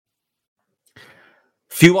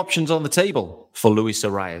Few options on the table for Luis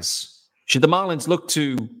Arraez. Should the Marlins look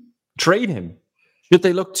to trade him? Should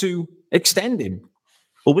they look to extend him?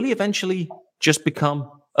 Or will he eventually just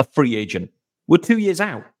become a free agent? We're 2 years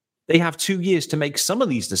out. They have 2 years to make some of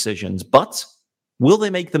these decisions, but will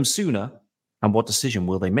they make them sooner? And what decision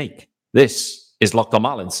will they make? This is Locked On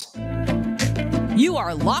Marlins. You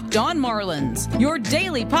are Locked On Marlins, your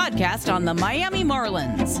daily podcast on the Miami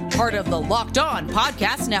Marlins. Part of the Locked On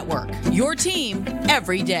Podcast Network, your team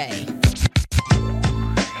every day.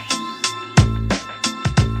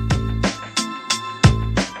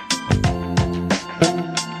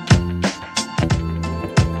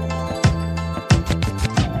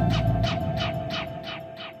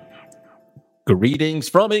 Greetings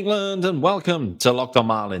from England and welcome to Locked On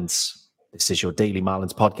Marlins. This is your daily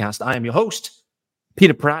Marlins podcast. I am your host,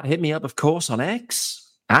 Peter Pratt. Hit me up, of course, on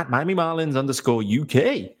X at Miami Marlins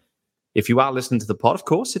 _UK. If you are listening to the pod, of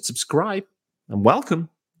course, hit subscribe and welcome.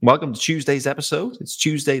 Welcome to Tuesday's episode. It's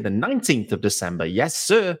Tuesday, the 19th of December. Yes,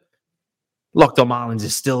 sir. Locked On Marlins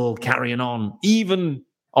is still carrying on, even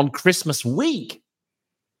on Christmas week.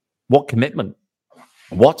 What commitment?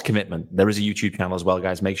 What commitment? There is a YouTube channel as well,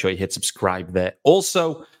 guys. Make sure you hit subscribe there.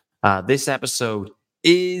 Also, this episode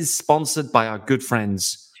is sponsored by our good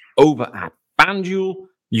friends over at FanDuel.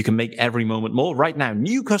 You can make every moment more. Right now,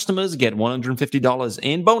 new customers get $150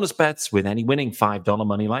 in bonus bets with any winning $5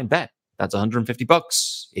 moneyline bet. That's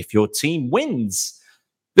 $150 if your team wins.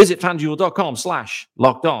 Visit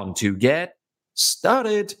FanDuel.com/lockedon to get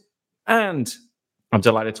started. And I'm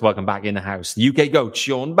delighted to welcome back in the house the UK GOAT,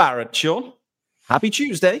 Sean Barrett. Sean, happy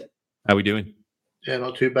Tuesday. How are we doing? Yeah,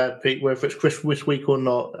 not too bad, Pete. Whether it's Christmas week or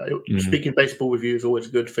not, speaking baseball with you is always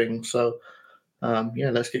a good thing. So,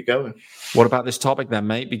 let's get going. What about this topic then,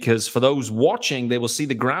 mate? Because for those watching, they will see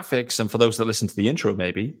the graphics, and for those that listen to the intro,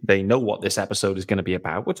 maybe they know what this episode is going to be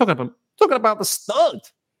about. We're talking about the stud,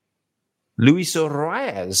 Luis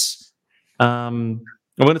Arraez. I'm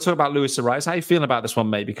going to talk about Luis Arraez. How are you feeling about this one,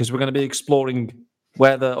 mate? Because we're going to be exploring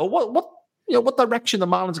whether or what direction the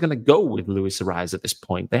Marlins are going to go with Luis Arraez at this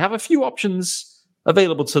point. They have a few options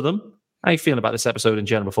available to them. How are you feeling about this episode in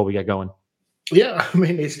general before we get going? Yeah, I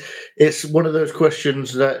mean, it's one of those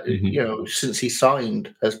questions that, since he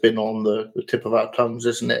signed has been on the tip of our tongues,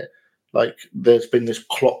 isn't it? Like, there's been this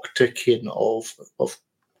clock ticking of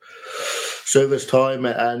service time,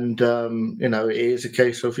 and, it is a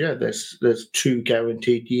case of, there's 2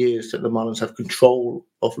 guaranteed years that the Marlins have control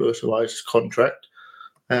of Luis Arraez's contract.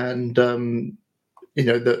 And,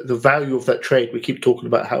 the value of that trade, we keep talking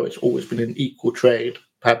about how it's always been an equal trade,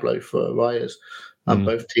 Pablo for Arraez.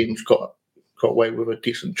 Both teams got away with a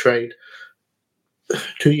decent trade.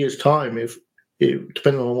 2 years' time, if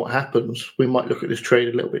depending on what happens, we might look at this trade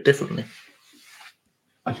a little bit differently.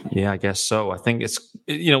 Yeah, I guess so. I think it's,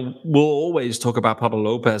 we'll always talk about Pablo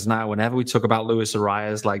Lopez now. Whenever we talk about Luis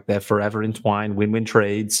Arraez, like they're forever entwined, win-win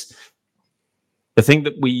trades. The thing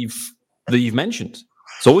that you've mentioned,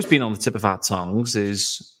 it's always been on the tip of our tongues,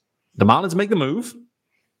 is the Marlins make the move.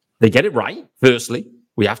 They get it right, firstly.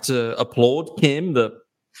 We have to applaud Kim that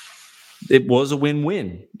it was a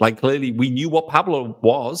win-win. Like, clearly, we knew what Pablo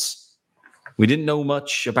was. We didn't know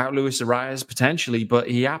much about Luis Arraez, potentially, but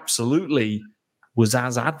he absolutely was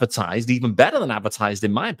as advertised, even better than advertised,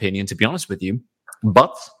 in my opinion, to be honest with you.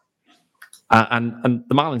 But, and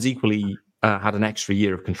the Marlins equally had an extra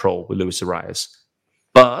year of control with Luis Arraez.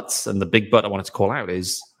 But, and the big but I wanted to call out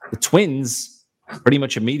is the Twins, pretty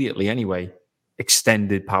much immediately anyway,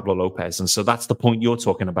 extended Pablo Lopez. And so that's the point you're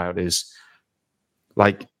talking about is,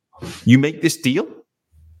 like, you make this deal.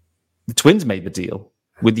 The Twins made the deal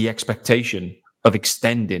with the expectation of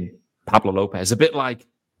extending Pablo Lopez. A bit like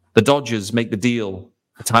the Dodgers make the deal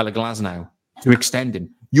for Tyler Glasnow to extend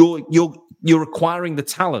him. You're acquiring the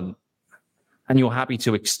talent and you're happy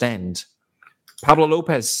to extend. Pablo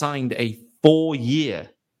Lopez signed a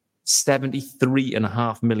 4-year,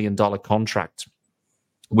 $73.5 million contract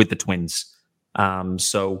with the Twins.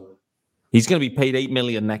 So he's going to be paid $8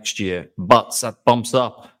 million next year, but that bumps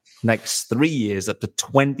up next 3 years up to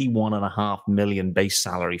 $21.5 million base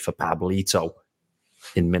salary for Pablito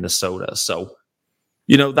in Minnesota. So,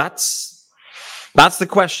 that's the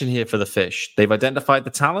question here for the Fish. They've identified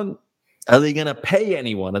the talent. Are they going to pay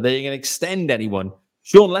anyone? Are they going to extend anyone?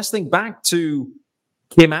 Sean, let's think back to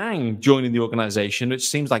Kim Ang joining the organization, which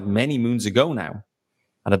seems like many moons ago now.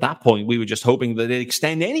 And at that point, we were just hoping that they'd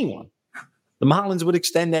extend anyone. The Marlins would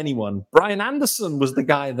extend anyone. Brian Anderson was the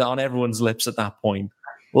guy that on everyone's lips at that point.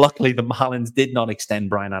 Luckily, the Marlins did not extend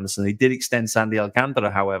Brian Anderson. They did extend Sandy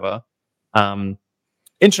Alcantara, however.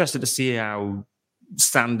 Interested to see how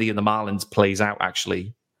Sandy and the Marlins plays out,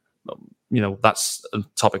 actually. That's a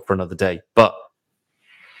topic for another day. But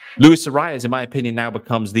Luis Arraez, in my opinion, now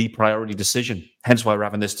becomes the priority decision. Hence why we're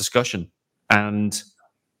having this discussion. And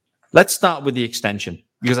let's start with the extension,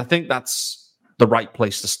 because I think that's the right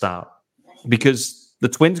place to start. Because the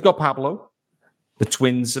Twins got Pablo. The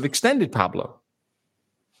Twins have extended Pablo.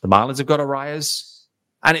 The Marlins have got Arraez.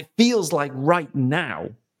 And it feels like right now,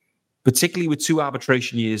 particularly with 2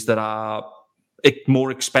 arbitration years that are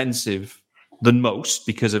more expensive than most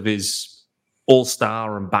because of his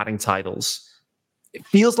all-star and batting titles, it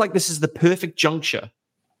feels like this is the perfect juncture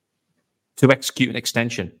to execute an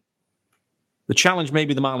extension. The challenge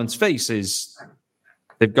maybe the Marlins face is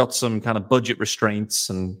they've got some kind of budget restraints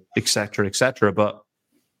and et cetera, but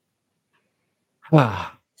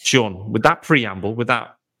Sean, with that preamble, with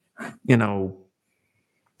that,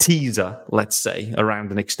 teaser, let's say,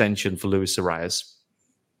 around an extension for Luis Arraez,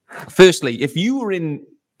 firstly, if you were in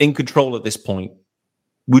control at this point,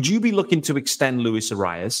 would you be looking to extend Luis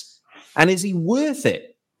Arraez? And is he worth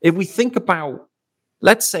it? If we think about,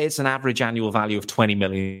 let's say it's an average annual value of 20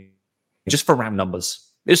 million, just for round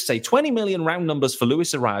numbers. Let's say 20 million round numbers for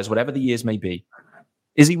Luis Arraez, whatever the years may be.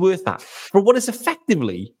 Is he worth that? For what is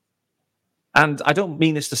effectively, and I don't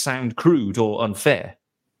mean this to sound crude or unfair,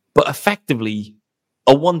 but effectively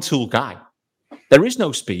a one-tool guy. There is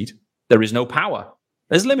no speed. There is no power.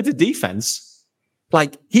 There's limited defense.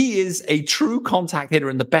 Like, he is a true contact hitter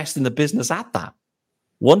and the best in the business at that.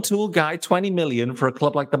 One-tool guy, 20 million for a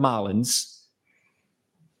club like the Marlins.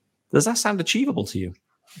 Does that sound achievable to you?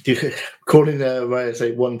 Calling Arraez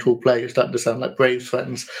a one-tool player is starting to sound like Braves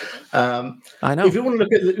fans. I know. If you want to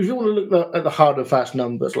look at the hard and fast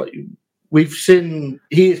numbers, like we've seen,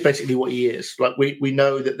 he is basically what he is. Like we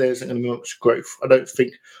know that there isn't going to be much growth. I don't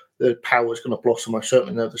think the power is going to blossom. I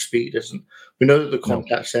certainly know the speed isn't. We know that the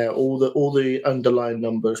contact's there. All the underlying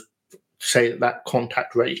numbers say that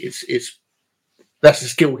contact rate is that's a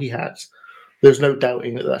skill he has. There's no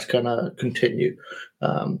doubting that that's going to continue.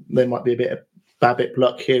 There might be a bit of Babbitt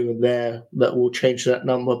luck here and there that will change that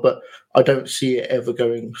number, but I don't see it ever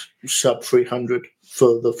going sub 300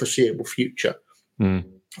 for the foreseeable future.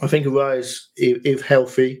 I think Arraez, if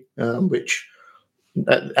healthy, which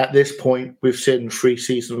at this point we've seen 3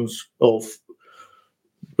 seasons of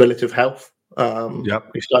relative health.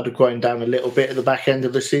 He started to grind down a little bit at the back end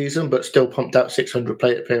of the season, but still pumped out 600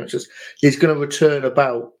 plate appearances. He's going to return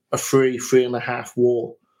about a 3.5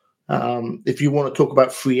 WAR. If you want to talk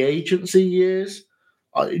about free agency years,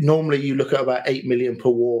 normally you look at about 8 million per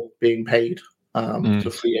WAR being paid to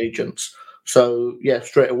free agents. So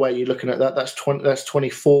straight away you're looking at that. That's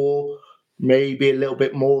 24, maybe a little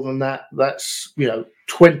bit more than that. That's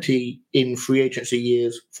 20 in free agency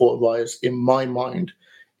years for Arraez. In my mind,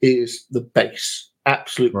 is the base,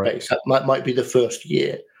 absolute base. That might be the first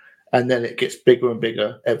year, and then it gets bigger and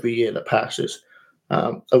bigger every year that passes.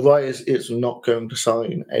 Arraez is not going to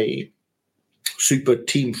sign a super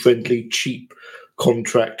team-friendly, cheap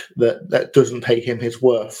contract that doesn't pay him his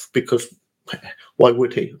worth, because why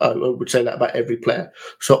would he? I would say that about every player.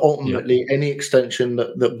 So ultimately, any extension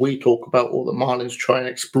that we talk about or the Marlins try and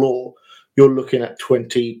explore, you're looking at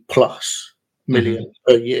 20 plus million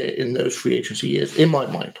per year in those free agency years, in my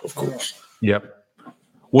mind, of course. Yep.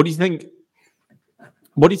 What do you think?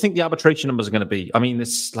 What do you think the arbitration numbers are going to be? I mean,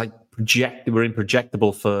 it's like we're in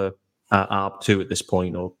projectable for ARB 2 at this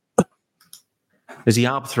point, or is he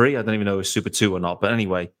ARB 3? I don't even know if it's Super 2 or not. But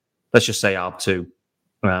anyway, let's just say ARB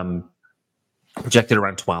 2. Projected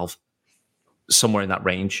around 12, somewhere in that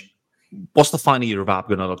range. What's the final year of ARB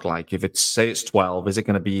going to look like? If it's 12, is it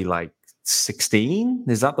going to be like 16?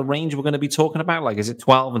 Is that the range we're going to be talking about? Like, is it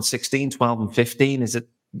 12 and 16, 12 and 15?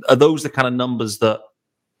 Are those the kind of numbers that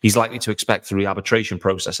he's likely to expect through the arbitration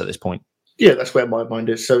process at this point? Yeah, that's where my mind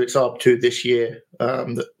is. So it's ARB 2 this year.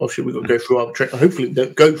 Obviously, we've got to go through arbitration. Hopefully,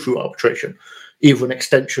 they'll go through arbitration. Either an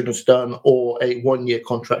extension is done or a 1-year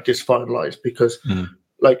contract is finalized, because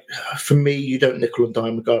like, for me, you don't nickel and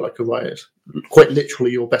dime a guy like Arraez. Quite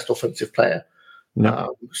literally your best offensive player.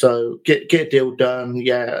 No. So get a deal done.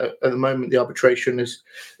 Yeah, at the moment, the arbitration is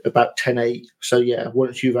about 10-8. So,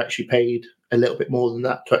 once you've actually paid a little bit more than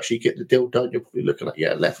that to actually get the deal done, you're probably looking at,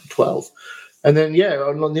 11, 12. And then,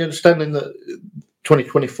 on the understanding that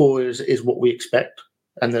 2024 is what we expect,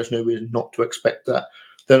 and there's no reason not to expect that,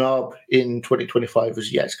 then ARB in 2025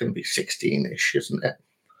 is, it's going to be 16-ish, isn't it?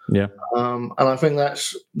 Yeah. And I think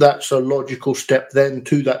that's a logical step then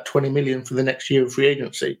to that 20 million for the next year of free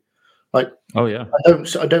agency. Like, I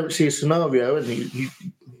don't see a scenario, and you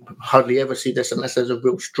hardly ever see this unless there's a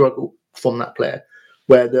real struggle from that player,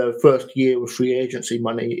 where the first year of free agency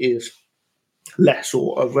money is less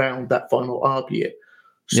or around that final ARB year.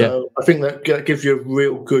 So I think that gives you a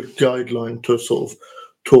real good guideline to sort of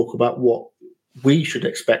talk about what we should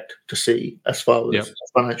expect to see as far as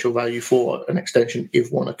financial value for an extension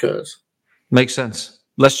if one occurs. Makes sense.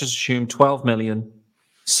 Let's just assume 12 million,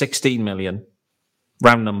 16 million,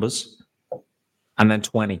 round numbers, and then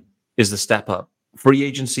 20 is the step up. Free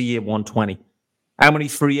agency year 120. How many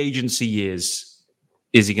free agency years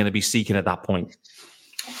is he going to be seeking at that point?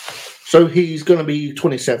 So he's going to be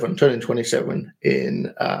 27, turning 27 in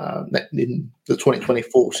the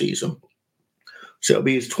 2024 season. So it'll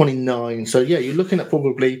be his 29. So yeah, you're looking at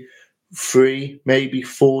probably 3, maybe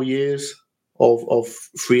 4 years of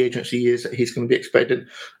free agency years that he's going to be expected.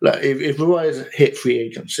 Like if Arraez hit free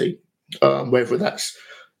agency, whether that's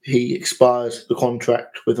he expires the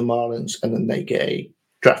contract with the Marlins and then they get a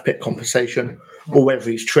draft pick compensation, or whether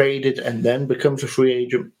he's traded and then becomes a free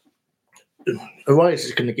agent, Arraez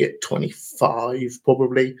is going to get 25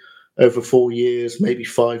 probably over 4 years, maybe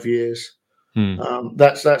 5 years.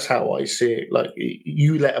 That's how I see it. Like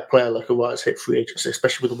you let a player like Arraez hit free agency,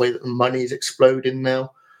 especially with the way that the money is exploding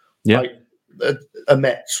now. Yeah. Like a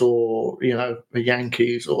Mets or a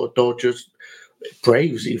Yankees or Dodgers,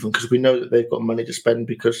 Braves even, because we know that they've got money to spend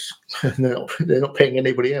because they're not paying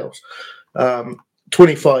anybody else.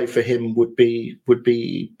 25 for him would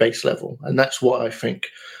be base level, and that's what I think.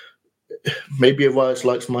 Maybe Arraez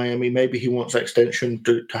likes Miami. Maybe he wants that extension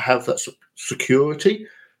to have that security,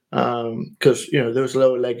 because those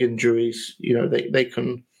lower leg injuries. They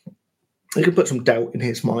can put some doubt in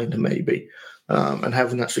his mind, maybe, and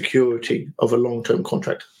having that security of a long-term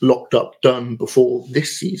contract locked up, done before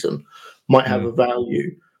this season, might have a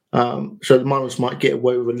value. So the Marlins might get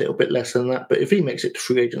away with a little bit less than that. But if he makes it to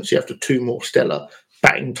free agency after 2 more stellar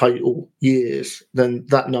batting title years, then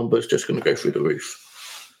that number is just going to go through the roof.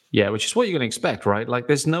 Yeah, which is what you're going to expect, right? Like,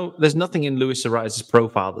 there's nothing in Luis Arraez's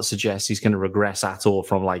profile that suggests he's going to regress at all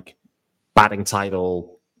from like batting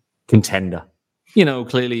title contender.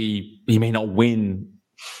 Clearly he may not win,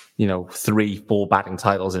 3-4 batting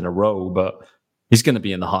titles in a row, but he's going to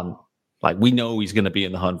be in the hunt. Like, we know he's going to be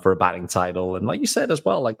in the hunt for a batting title, and like you said as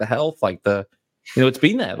well, like the health, like it's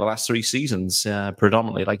been there the last 3 seasons,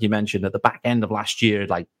 predominantly, like you mentioned, at the back end of last year,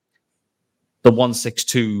 like the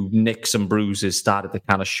 162 nicks and bruises started to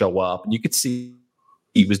kind of show up. You could see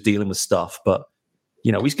he was dealing with stuff, but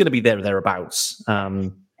he's going to be there or thereabouts.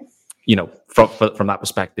 From that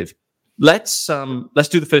perspective, let's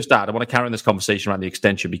do the first ad. I want to carry on this conversation around the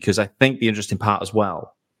extension, because I think the interesting part as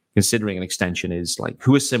well, considering an extension, is like,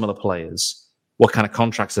 who are similar players? What kind of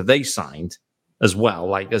contracts have they signed as well?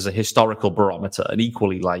 Like, as a historical barometer, and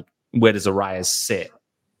equally, like, where does Arraez sit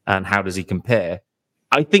and how does he compare?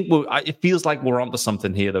 I think it feels like we're onto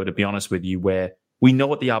something here, though, to be honest with you, where we know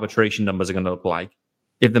what the arbitration numbers are going to look like.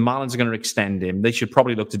 If the Marlins are going to extend him, they should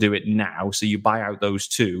probably look to do it now. So you buy out those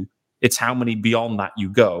 2. It's how many beyond that you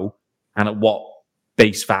go, and at what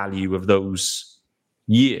base value of those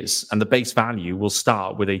years. And the base value will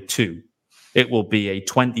start with a 2. It will be a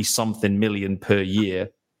 20-something million per year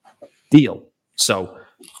deal. So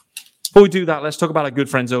before we do that, let's talk about our good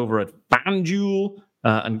friends over at FanDuel.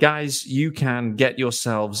 And guys, you can get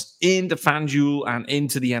yourselves into FanDuel and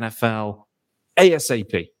into the NFL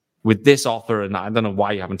ASAP with this offer. And I don't know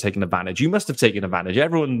why you haven't taken advantage. You must have taken advantage.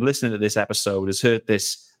 Everyone listening to this episode has heard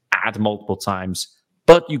this ad multiple times.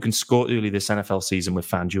 But you can score early this NFL season with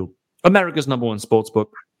FanDuel, America's #1 sportsbook.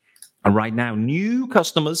 And right now, new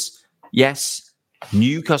customers get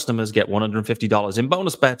 $150 in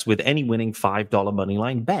bonus bets with any winning $5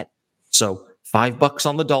 moneyline bet. So $5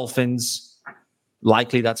 on the Dolphins.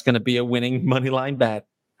 Likely that's going to be a winning moneyline bet.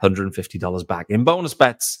 $150 back in bonus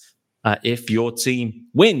bets if your team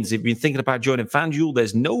wins. If you've been thinking about joining FanDuel,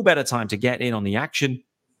 there's no better time to get in on the action.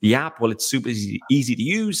 The app, well, it's super easy to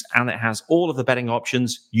use, and it has all of the betting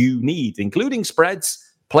options you need, including spreads,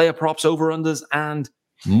 player props, over-unders, and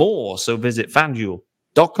more. So visit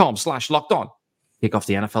FanDuel.com/lockedon. Kick off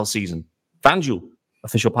the NFL season. FanDuel,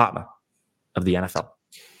 official partner of the NFL.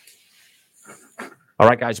 All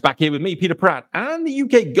right, guys, back here with me, Peter Pratt, and the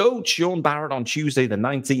UK GOAT, Sean Barrett, on Tuesday, the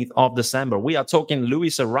 19th of December. We are talking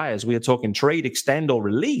Luis Arraez. We are talking trade, extend, or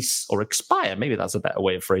release, or expire. Maybe that's a better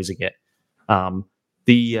way of phrasing it.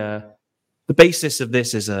 The basis of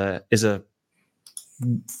this is I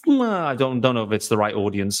don't know if it's the right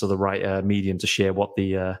audience or the right medium to share what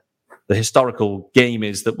the historical game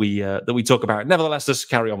is that we talk about. Nevertheless, let's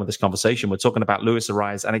carry on with this conversation. We're talking about Luis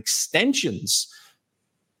Arraez and extensions.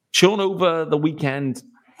 Sean, over the weekend,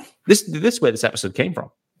 this is where this episode came from.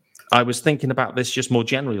 I was thinking about this just more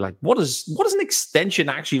generally, like what does an extension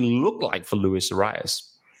actually look like for Luis Arraez?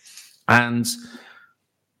 And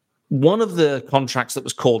one of the contracts that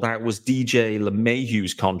was called out was DJ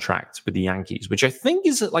LeMahieu's contract with the Yankees, which I think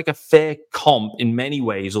is like a fair comp in many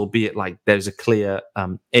ways, albeit like there's a clear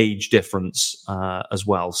age difference as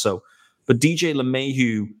well. So, but DJ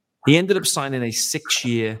LeMahieu, he ended up signing a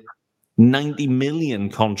 6-year, $90 million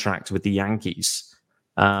contract with the Yankees.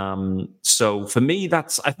 So for me,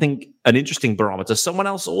 that's, I think, an interesting barometer. Someone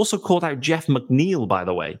else also called out Jeff McNeil, by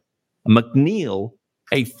the way. McNeil,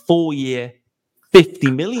 a 4-year,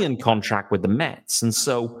 $50 million contract with the Mets. And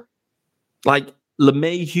so, like,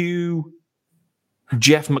 LeMahieu,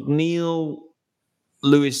 Jeff McNeil,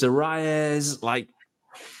 Luis Arraez, like,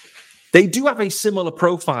 they do have a similar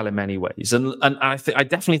profile in many ways. And I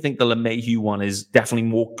definitely think the LeMahieu one is definitely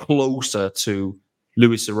more closer to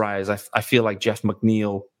Luis Arraez. I feel like Jeff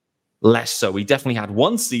McNeil less so. He definitely had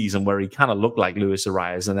one season where he kind of looked like Luis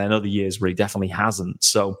Arraez, and then other years where he definitely hasn't.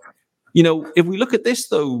 So, if we look at this,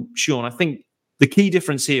 though, Sean, I think the key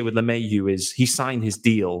difference here with LeMahieu is he signed his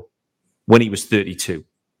deal when he was 32.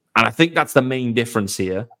 And I think that's the main difference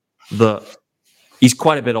here, that he's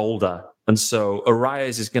quite a bit older. And so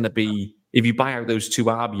Arraez is going to be, if you buy out those 2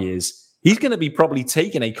 ARB years, he's going to be probably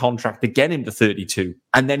taking a contract to get him to 32.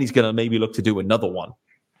 And then he's going to maybe look to do another one.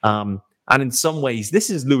 And in some ways, this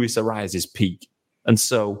is Luis Arraez's peak. And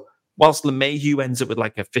so whilst LeMahieu ends up with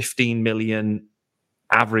like a $15 million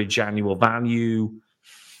average annual value,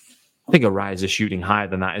 I think Arraez is shooting higher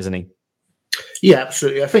than that, isn't he? Yeah,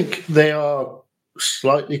 absolutely. I think they are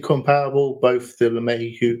slightly comparable, both the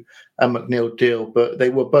LeMahieu and McNeil deal, but they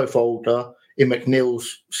were both older. In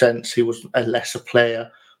McNeil's sense, he was a lesser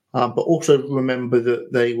player. But also remember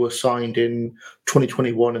that they were signed in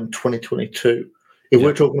 2021 and 2022. If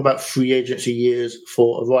we're talking about free agency years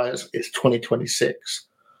for Arraez, it's 2026.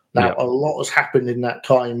 Now, a lot has happened in that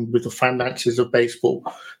time with the finances of baseball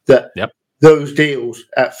that those deals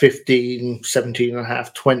at 15, 17 and a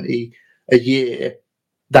half, 20 a year,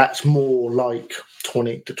 that's more like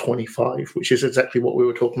 20 to 25, which is exactly what we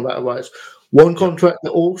were talking about Arraez. One contract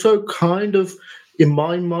that also kind of, in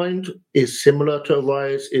my mind, is similar to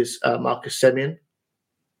Arraez is Marcus Semien,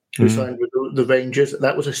 who signed with the Rangers.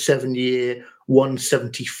 That was a 7-year,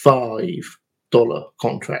 $175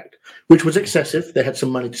 contract, which was excessive. They had some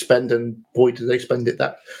money to spend, and boy, did they spend it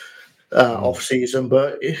that off season.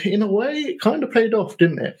 But in a way, it kind of paid off,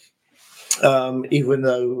 didn't it? Even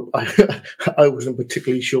though I wasn't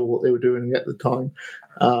particularly sure what they were doing at the time.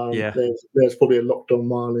 There's probably a Locked On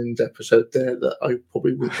Marlins episode there that I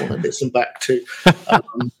probably wouldn't want to listen back to.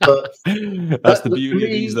 But that's the beauty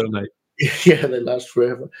of these, though, mate. Yeah, they last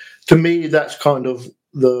forever. To me, that's kind of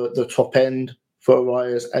the top end for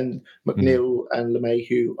Arraez, and McNeil and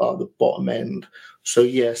LeMahieu are the bottom end. So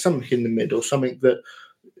yeah, something in the middle, something that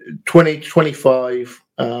 20 to 25,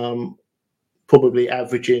 probably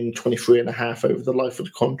averaging 23 and a half over the life of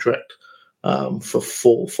the contract for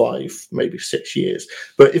 4, 5, maybe 6 years.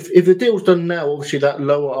 But if the deal's done now, obviously that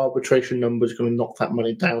lower arbitration number is going to knock that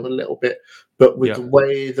money down a little bit. But with the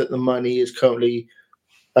way that the money is currently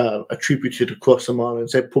attributed across the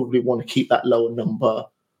Marlins, they probably want to keep that lower number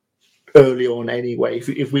early on anyway.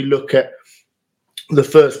 If we look at the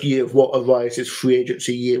first year of what Arraez's free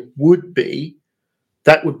agency year would be,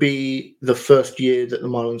 that would be the first year that the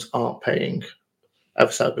Marlins aren't paying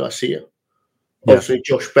Avisal Garcia. Obviously,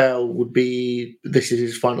 Josh Bell would be, this is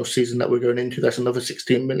his final season that we're going into. That's another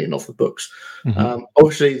 $16 million off the books.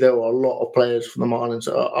 Obviously, there are a lot of players from the Marlins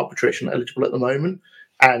that are arbitration eligible at the moment,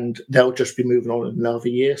 and they'll just be moving on in another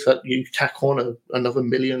year. So you tack on another $1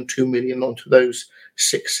 million, $2 million onto those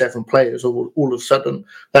 6, 7 players. All of a sudden,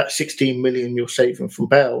 that $16 million you're saving from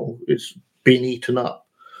Bell is being eaten up.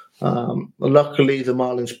 Luckily, the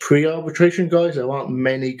Marlins pre-arbitration guys, there aren't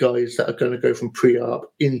many guys that are going to go from pre-arb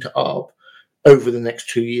into arb over the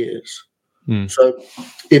next 2 years. So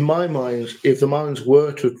in my mind, if the Marlins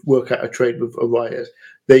were to work out a trade with Arraez,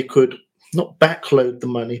 they could not backload the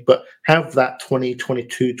money, but have that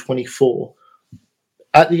 2022, 24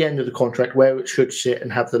 at the end of the contract where it should sit,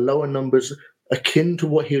 and have the lower numbers akin to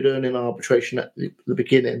what he would earn in arbitration at the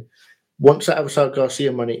beginning. Once that Avisal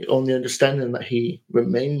Garcia money, on the understanding that he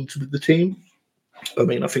remains with the team, I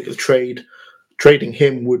mean, I think the trading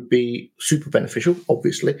him would be super beneficial,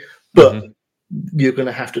 obviously, but you're going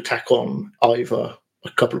to have to tack on either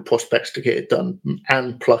a couple of prospects to get it done,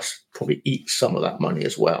 and plus probably eat some of that money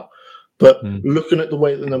as well. But looking at the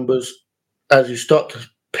way the numbers, as you start to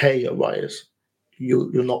pay Arraez,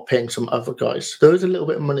 you're not paying some other guys. There is a little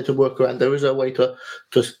bit of money to work around. There is a way to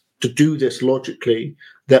do this logically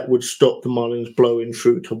that would stop the Marlins blowing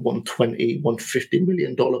through to $120, $150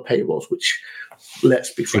 million payrolls, which,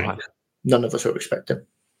 let's be frank, none of us are expecting.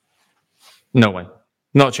 No way.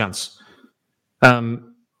 Not a chance.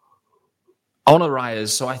 on Arraez,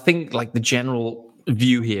 so I think like the general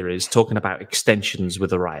view here is talking about extensions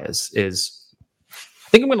with Arraez is, I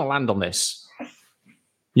think I'm going to land on this.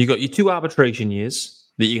 You got your 2 arbitration years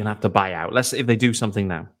that you're going to have to buy out. Let's say if they do something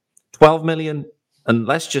now, 12 million, and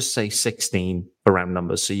let's just say 16 for round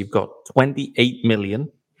numbers. So you've got 28 million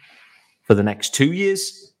for the next 2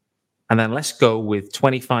 years, and then let's go with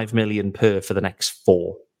 25 million per for the next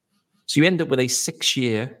 4. So you end up with a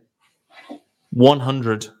 6-year,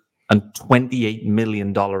 $128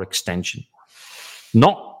 million extension.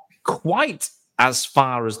 Not quite as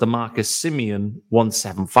far as the Marcus Semien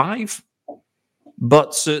 175,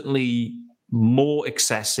 but certainly more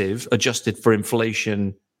excessive, adjusted for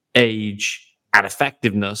inflation, age, and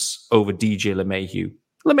effectiveness over DJ LeMahieu.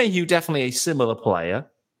 LeMahieu definitely a similar player,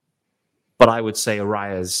 but I would say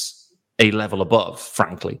Arraez a level above,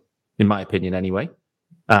 frankly, in my opinion anyway.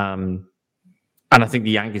 And I think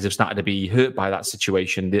the Yankees have started to be hurt by that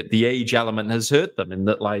situation. The age element has hurt them in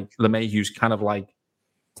that, like, LeMahieu's kind of like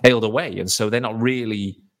tailed away. And so they're not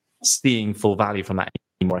really seeing full value from that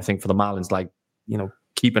anymore. I think for the Marlins, like, you know,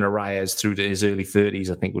 keeping Arraez through to his early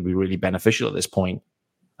 30s, I think would be really beneficial at this point.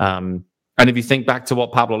 And if you think back to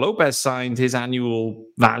what Pablo Lopez signed, his annual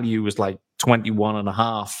value was like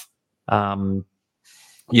 21.5.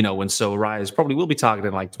 You know, and so Arraez probably will be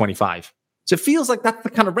targeting like 25. So it feels like that's the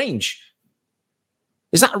kind of range.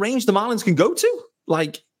 Is that a range the Marlins can go to?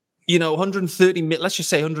 Like, you know, 130, let's just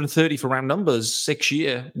say 130 for round numbers,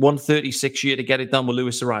 6-year, 130 6-year to get it done with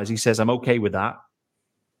Luis Arraez. He says, I'm okay with that.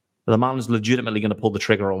 But the Marlins legitimately going to pull the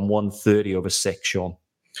trigger on 130 over 6, Sean.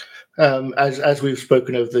 As we've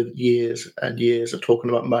spoken over the years and years of talking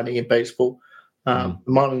about money in baseball, the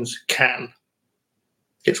Marlins can.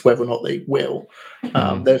 It's whether or not they will.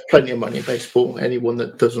 There's plenty of money in baseball. Anyone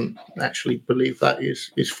that doesn't actually believe that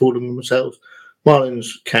is fooling themselves. Marlins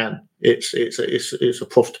can. It's a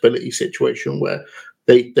profitability situation where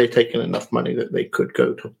they've taken enough money that they could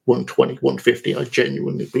go to 120, 150. I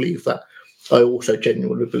genuinely believe that. I also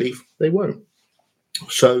genuinely believe they won't.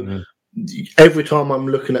 So every time I'm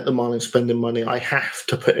looking at the Marlins spending money, I have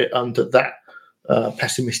to put it under that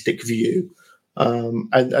pessimistic view.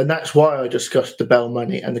 And that's why I discussed the Bell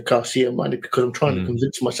money and the Garcia money, because I'm trying to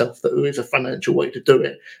convince myself that there is a financial way to do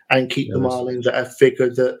it and keep the Marlins at a figure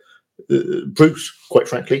that Bruce, quite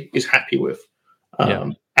frankly, is happy with.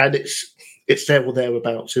 And it's there or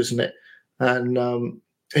thereabouts, isn't it? And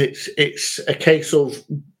it's a case of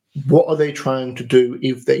what are they trying to do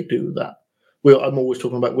if they do that? Well, I'm always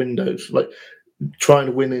talking about windows, like trying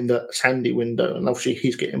to win in the Sandy window, and obviously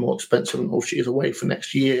he's getting more expensive, and obviously he's away for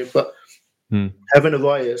next year. But having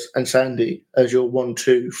Arraez and Sandy as your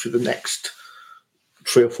 1-2 for the next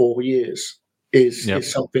 3 or 4 years is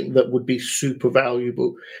something that would be super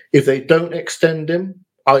valuable. If they don't extend him,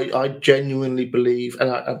 I genuinely believe,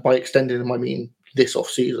 and by extending him I mean this off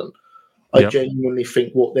season, I genuinely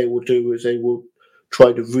think what they will do is they will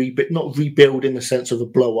try to rebuild, not rebuild in the sense of a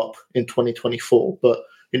blow up in 2024, but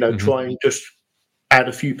try and just add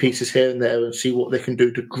a few pieces here and there and see what they can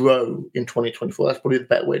do to grow in 2024. That's probably the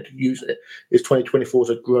better way to use it. Is 2024 as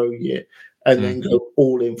a grow year, and then go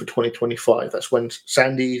all in for 2025. That's when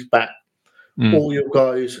Sandy's back. All your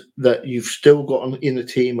guys that you've still got in the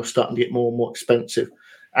team are starting to get more and more expensive,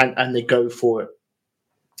 and they go for it.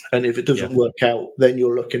 And if it doesn't work out, then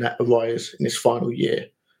you're looking at Arraez in his final year.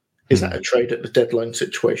 Is that a trade at the deadline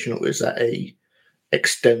situation, or is that a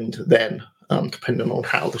extend then, depending on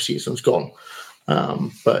how the season's gone?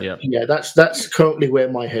 That's currently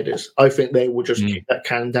where my head is. I think they will just kick that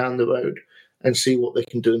can down the road and see what they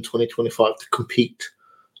can do in 2025 to compete.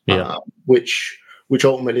 Which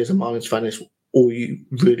ultimately, as a Marlins fan, is all you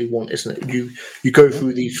really want, isn't it? You go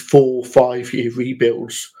through these 4-5 year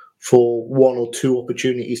rebuilds for 1 or 2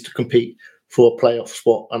 opportunities to compete for a playoff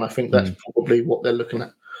spot, and I think that's probably what they're looking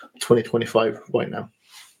at 2025 right now.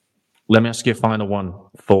 Let me ask you a final one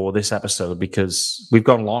for this episode, because we've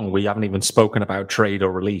gone long. We haven't even spoken about trade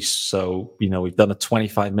or release. So, we've done a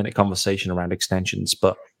 25-minute conversation around extensions,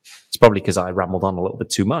 but it's probably because I rambled on a little bit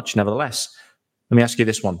too much. Nevertheless, let me ask you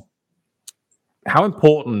this one. How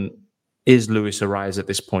important is Luis Arraez at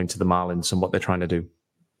this point to the Marlins and what they're trying to do?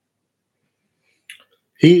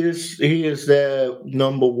 He is their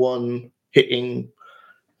number one hitting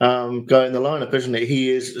guy in the lineup, isn't he? He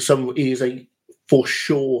is a for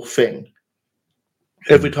sure thing.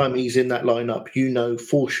 Every time he's in that lineup,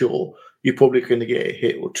 for sure you're probably going to get a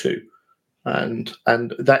hit or 2, and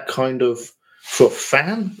that kind of, for a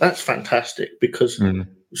fan, that's fantastic, because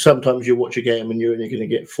sometimes you watch a game and you're only going to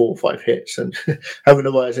get 4 or 5 hits, and having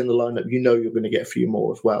Arraez in the lineup, you're going to get a few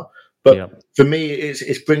more as well. But for me,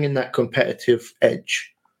 it's bringing that competitive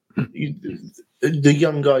edge the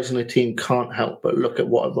young guys in the team can't help but look at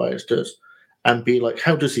what Arraez does and be like,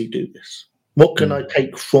 how does he do this? What can I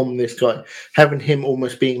take from this guy? Having him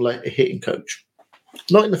almost being like a hitting coach.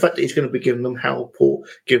 Not in the fact that he's going to be giving them help or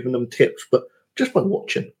giving them tips, but just by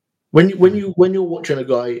watching. When you're watching a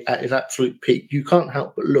guy at his absolute peak, you can't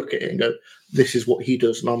help but look at it and go, this is what he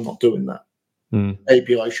does and I'm not doing that.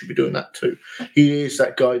 Maybe I should be doing that too. He is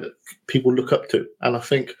that guy that people look up to. And I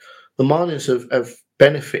think the Marlins have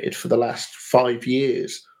benefited for the last 5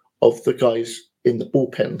 years of the guys in the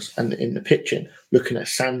bullpens and in the pitching, looking at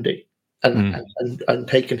Sandy and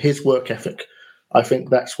taking his work ethic. I think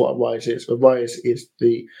that's what Arraez is. Arraez is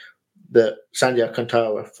the Sandy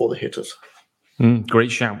Alcantara for the hitters.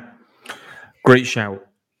 Great shout. Great shout.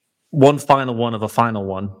 One final one of a final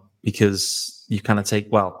one, because you kind of take,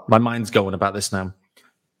 well, my mind's going about this now.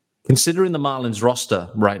 Considering the Marlins roster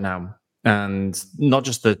right now, and not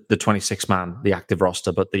just the 26-man, the active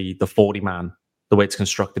roster, but the 40-man, the way it's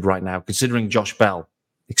constructed right now, considering Josh Bell,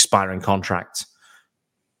 expiring contract,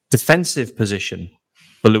 defensive position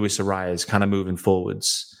for Luis Arraez kind of moving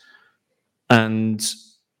forwards. And,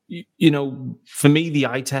 for me, the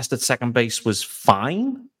eye test at second base was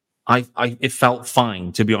fine. It felt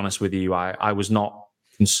fine, to be honest with you. I was not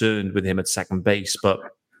concerned with him at second base, but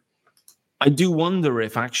I do wonder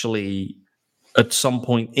if actually at some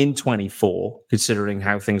point in 24, considering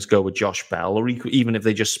how things go with Josh Bell, or even if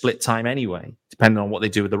they just split time anyway, depending on what they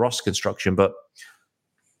do with the roster construction, but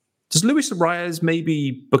does Luis Arraez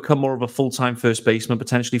maybe become more of a full-time first baseman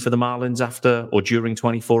potentially for the Marlins after or during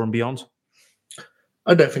 24 and beyond?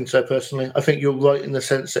 I don't think so, personally. I think you're right in the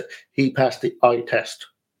sense that he passed the eye test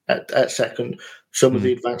at second. Some of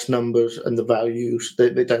the advanced numbers and the values,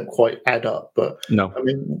 they don't quite add up. But no, I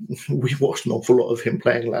mean, we watched an awful lot of him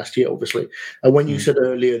playing last year, obviously. And when you said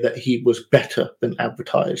earlier that he was better than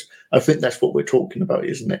advertised, I think that's what we're talking about,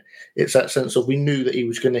 isn't it? It's that sense of we knew that he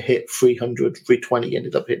was going to hit 300, 320,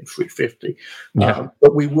 ended up hitting 350. Yeah.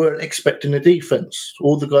 But we weren't expecting the defense.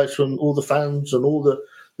 All the guys from all the fans and all the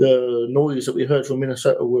noise that we heard from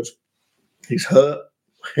Minnesota was he's hurt,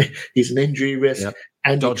 he's an injury risk. Yep.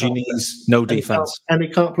 And dodgy knees, no defense. And he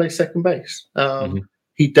can't play second base.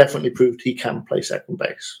 He definitely proved he can play second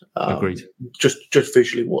base. Agreed. Just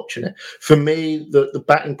visually watching it. For me, the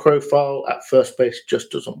batting profile at first base just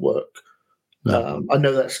doesn't work. No. I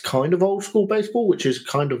know that's kind of old school baseball, which is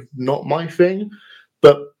kind of not my thing.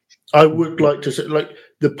 But I would like to say, like,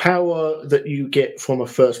 the power that you get from a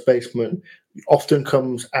first baseman often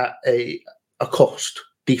comes at a cost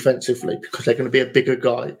defensively, because they're going to be a bigger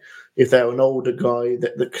guy. If they're an older guy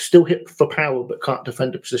that can still hit for power but can't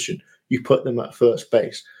defend a position, you put them at first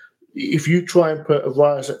base. If you try and put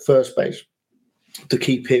Arraez at first base to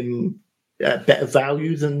keep him at better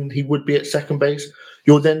value than he would be at second base,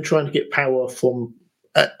 you're then trying to get power from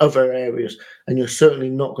other areas, and you're certainly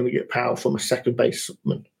not going to get power from a second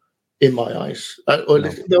baseman, in my eyes.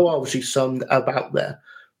 There are obviously some about there,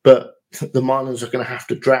 but the Marlins are going to have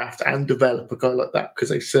to draft and develop a guy like that, because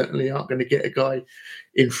they certainly aren't going to get a guy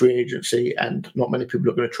in free agency, and not many people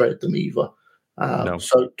are going to trade them either. No.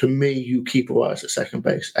 So to me, you keep Arraez at second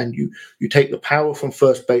base, and you take the power from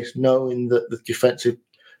first base, knowing that the defensive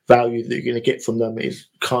value that you're going to get from them is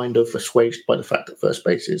kind of assuaged by the fact that first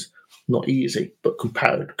base is not easy, but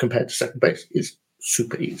compared to second base is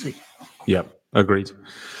super easy. Yeah, agreed.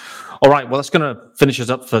 All right, well, that's going to finish us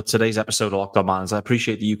up for today's episode of Locked On Marlins. I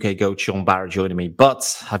appreciate the UK GOAT Sean Barrett joining me,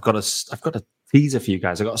 but I've got a teaser for you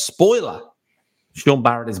guys. I've got a spoiler. Sean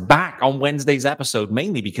Barrett is back on Wednesday's episode,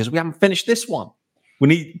 mainly because we haven't finished this one.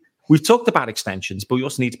 We've talked about extensions, but we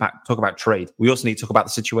also need to talk about trade. We also need to talk about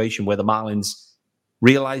the situation where the Marlins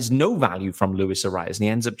realize no value from Luis Arraez, and he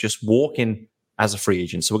ends up just walking as a free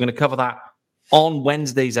agent. So we're going to cover that on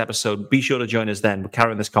Wednesday's episode. Be sure to join us then. We're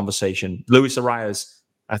carrying this conversation. Luis Arraez,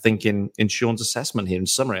 I think in Sean's assessment here, in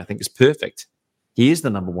summary, I think is perfect. He is the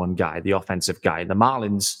number one guy, the offensive guy. The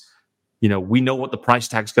Marlins, we know what the price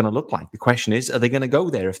tag's going to look like. The question is, are they going to go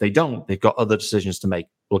there? If they don't, they've got other decisions to make.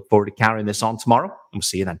 Look forward to carrying this on tomorrow, and we'll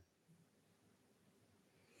see you then.